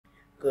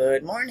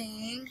Good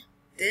morning.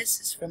 This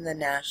is from the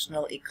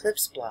National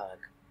Eclipse blog.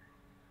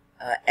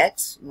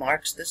 X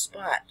marks the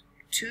spot.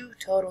 2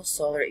 total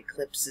solar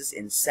eclipses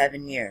in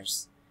 7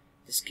 years.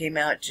 This came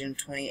out June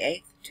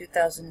 28th,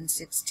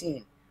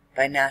 2016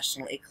 by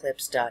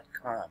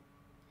nationaleclipse.com.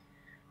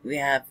 We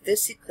have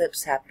this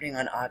eclipse happening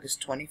on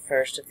August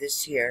 21st of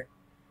this year,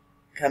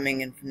 coming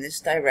in from this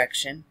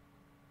direction.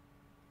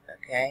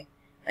 Okay?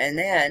 And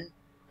then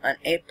on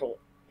April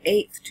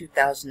 8th,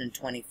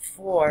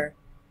 2024,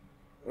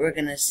 we're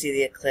going to see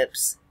the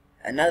eclipse,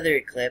 another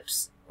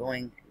eclipse,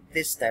 going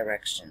this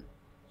direction.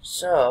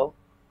 So,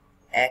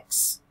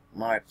 X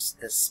marks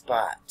the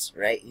spot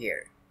right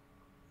here.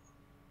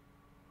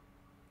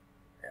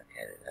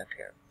 Okay, up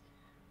here.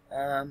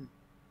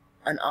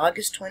 On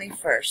August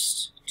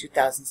 21st,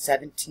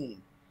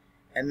 2017,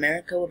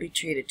 America will be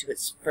treated to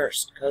its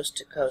first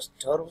coast-to-coast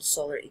total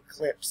solar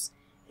eclipse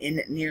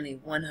in nearly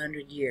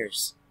 100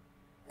 years.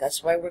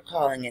 That's why we're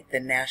calling it the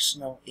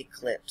National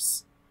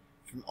Eclipse.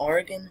 From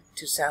Oregon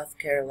to South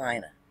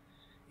Carolina,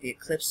 the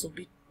eclipse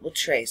will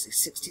trace a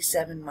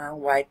 67-mile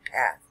wide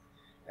path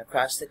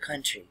across the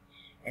country,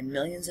 and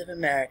millions of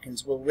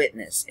Americans will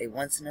witness a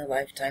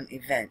once-in-a-lifetime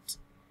event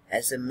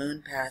as the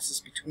moon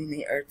passes between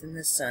the earth and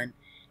the sun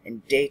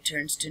and day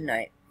turns to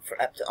night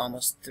for up to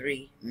almost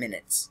 3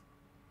 minutes.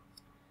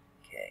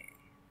 Okay.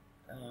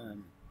 There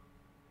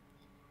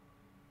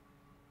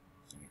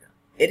we go.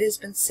 It has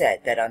been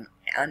said that on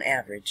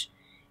average,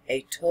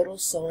 a total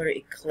solar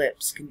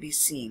eclipse can be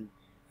seen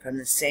from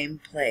the same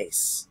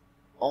place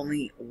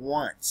only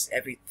once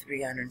every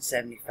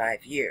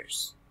 375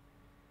 years.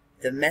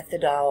 The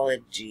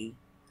methodology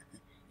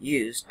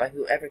used by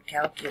whoever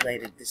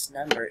calculated this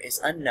number is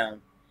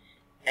unknown,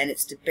 and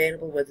it's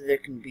debatable whether there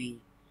can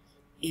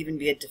even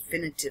be a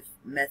definitive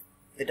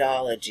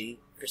methodology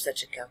for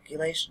such a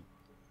calculation.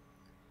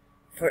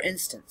 For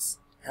instance,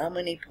 how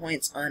many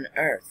points on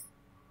Earth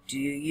do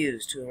you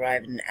use to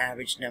arrive at an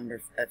average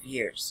number of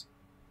years?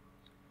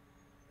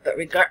 But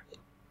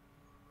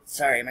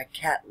sorry, my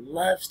cat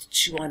loves to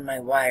chew on my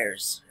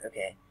wires.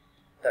 Okay.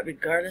 But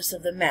regardless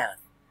of the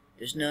math,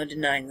 there's no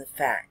denying the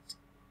fact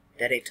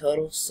that a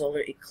total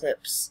solar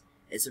eclipse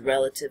is a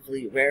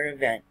relatively rare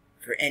event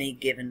for any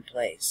given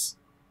place.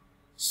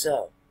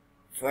 So,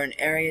 for an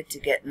area to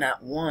get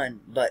not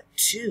 1, but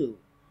 2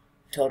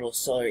 total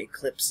solar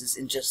eclipses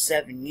in just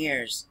 7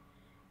 years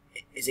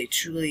is a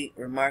truly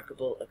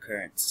remarkable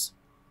occurrence.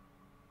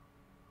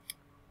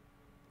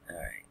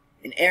 Alright.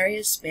 An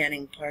area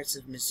spanning parts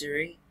of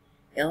Missouri,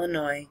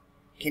 Illinois,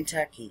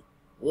 Kentucky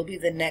will be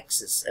the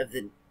nexus of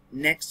the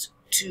next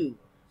 2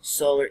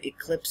 solar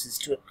eclipses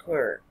to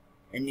occur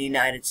in the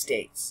United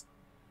States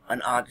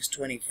on August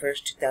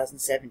 21st,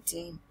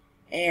 2017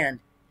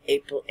 and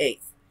April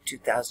 8th,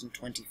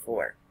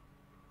 2024.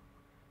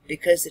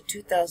 Because the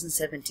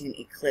 2017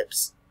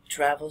 eclipse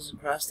travels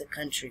across the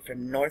country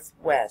from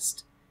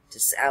northwest to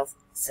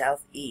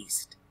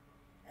southeast,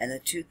 and the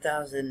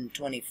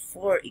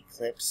 2024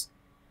 eclipse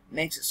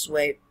makes its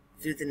way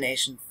through the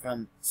nation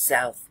from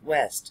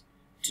southwest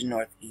to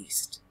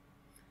northeast.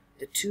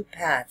 The 2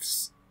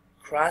 paths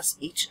cross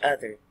each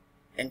other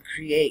and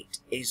create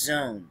a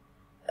zone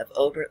of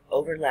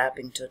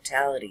overlapping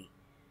totality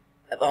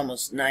of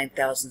almost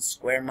 9,000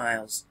 square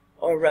miles,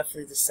 or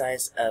roughly the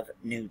size of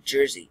New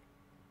Jersey.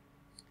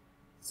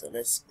 So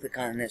let's click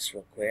on this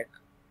real quick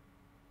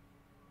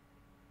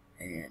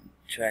and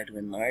try to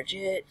enlarge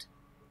it.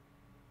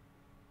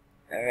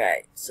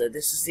 Alright, so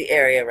this is the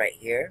area right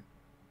here.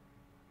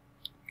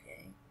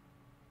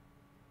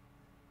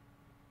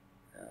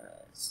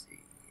 Let's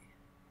see.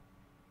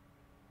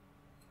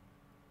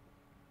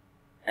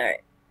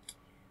 Alright.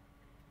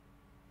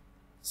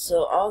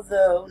 So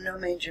although no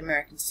major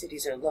American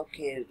cities are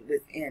located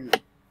within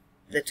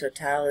the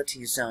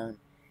totality zone,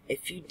 a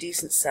few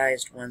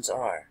decent-sized ones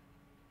are.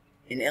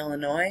 In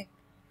Illinois,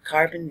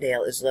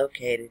 Carbondale is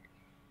located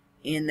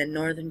in the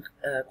northern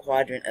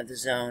quadrant of the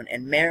zone,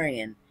 and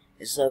Marion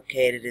is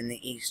located in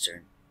the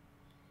eastern.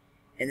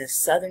 In the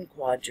southern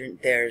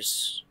quadrant,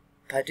 there's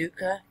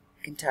Paducah,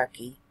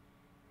 Kentucky.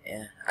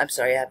 I'm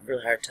sorry, I have a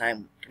really hard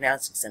time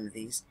pronouncing some of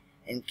these.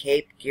 And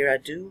Cape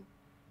Girardeau,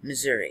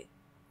 Missouri.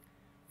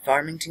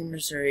 Farmington,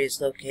 Missouri is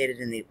located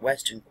in the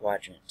western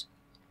quadrant.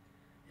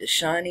 The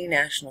Shawnee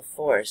National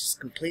Forest is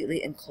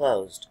completely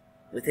enclosed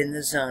within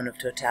the zone of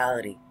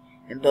totality,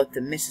 and both the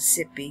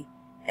Mississippi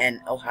and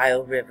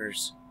Ohio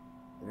rivers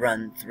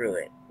run through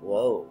it.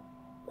 Whoa.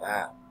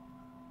 Wow.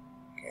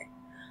 Okay.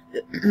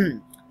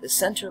 The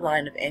center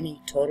line of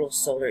any total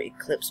solar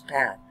eclipse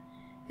path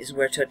is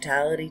where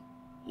totality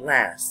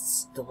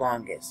lasts the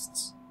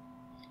longest.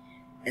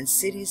 And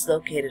cities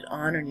located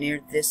on or near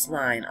this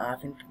line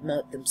often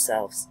promote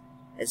themselves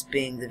as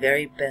being the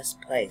very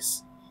best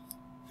place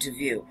to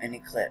view an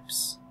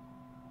eclipse.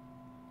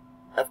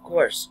 Of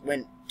course,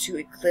 when 2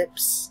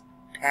 eclipse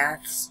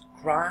paths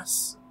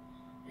cross,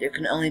 there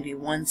can only be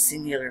one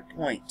singular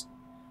point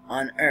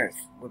on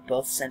Earth where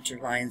both center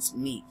lines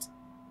meet.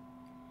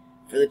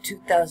 For the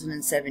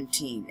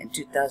 2017 and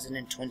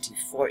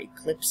 2024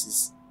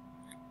 eclipses,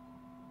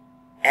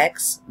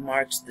 X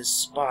marks the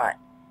spot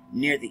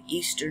near the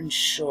eastern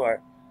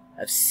shore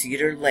of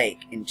Cedar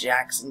Lake in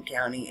Jackson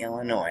County,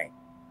 Illinois.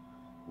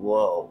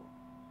 Whoa.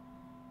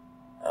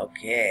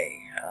 Okay.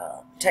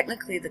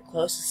 Technically, the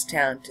closest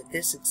town to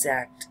this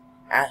exact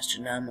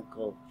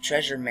astronomical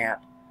treasure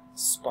map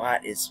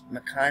spot is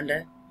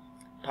Makanda,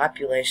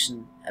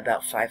 population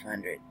about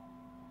 500.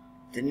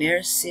 The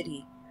nearest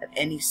city of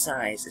any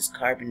size is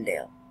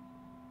Carbondale,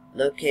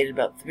 located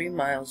about 3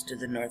 miles to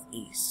the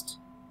northeast.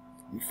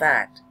 In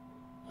fact,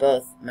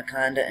 both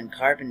Makanda and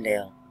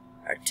Carbondale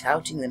are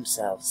touting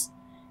themselves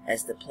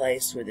as the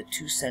place where the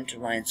two center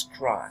lines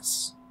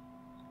cross,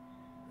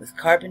 with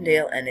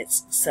Carbondale and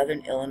its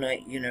Southern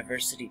Illinois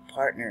University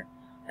partner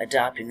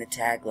adopting the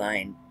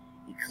tagline,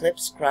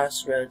 "Eclipse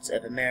Crossroads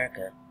of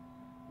America."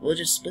 We'll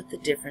just split the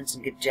difference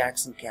and give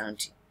Jackson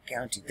County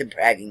the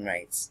bragging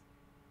rights.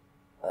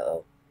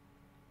 Uh-oh.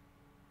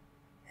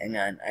 Hang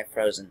on, I've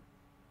frozen.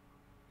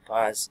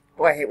 Pause.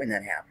 Boy, I hate when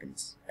that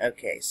happens.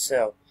 Okay,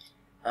 so,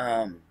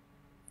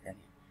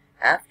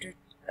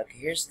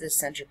 here's the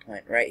center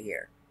point right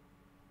here.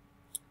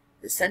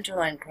 The center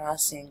line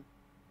crossing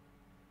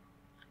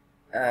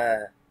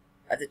of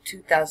the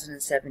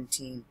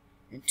 2017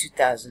 and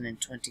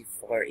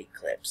 2024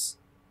 eclipse.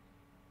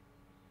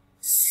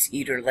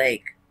 Cedar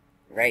Lake,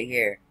 right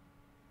here.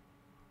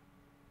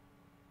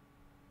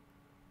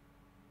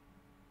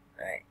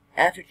 Alright.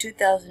 After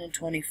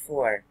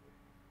 2024,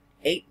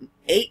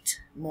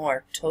 eight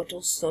more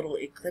total solar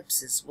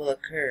eclipses will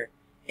occur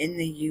in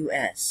the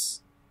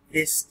U.S.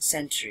 this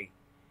century,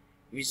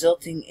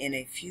 resulting in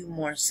a few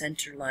more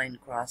center line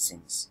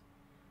crossings.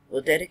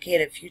 We'll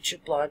dedicate a future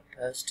blog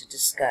post to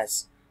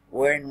discuss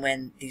where and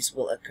when these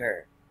will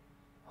occur,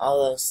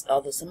 although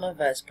some of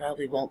us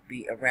probably won't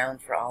be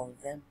around for all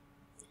of them.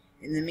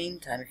 In the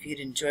meantime, if you'd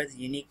enjoy the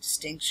unique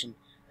distinction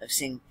of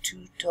seeing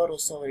 2 total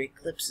solar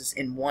eclipses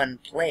in one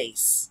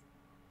place,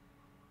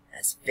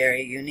 that's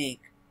very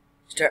unique.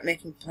 Start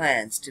making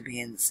plans to be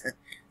in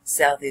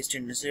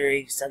southeastern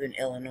Missouri, southern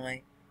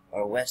Illinois,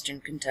 or western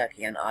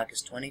Kentucky on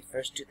August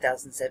 21st,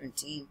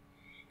 2017,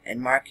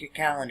 and mark your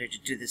calendar to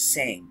do the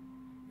same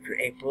for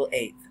April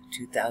 8th,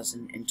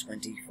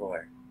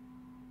 2024.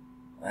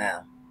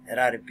 Wow, that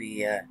ought to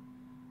be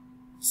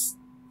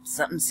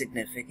something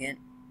significant.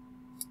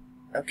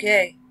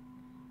 Okay,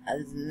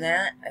 other than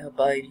that, I hope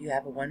all of you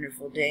have a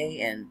wonderful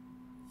day, and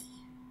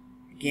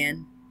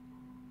again,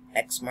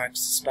 X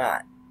marks the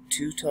spot.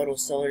 2 total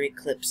solar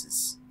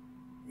eclipses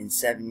in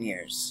 7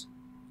 years.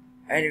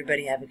 Alright,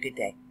 everybody, have a good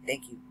day.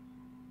 Thank you.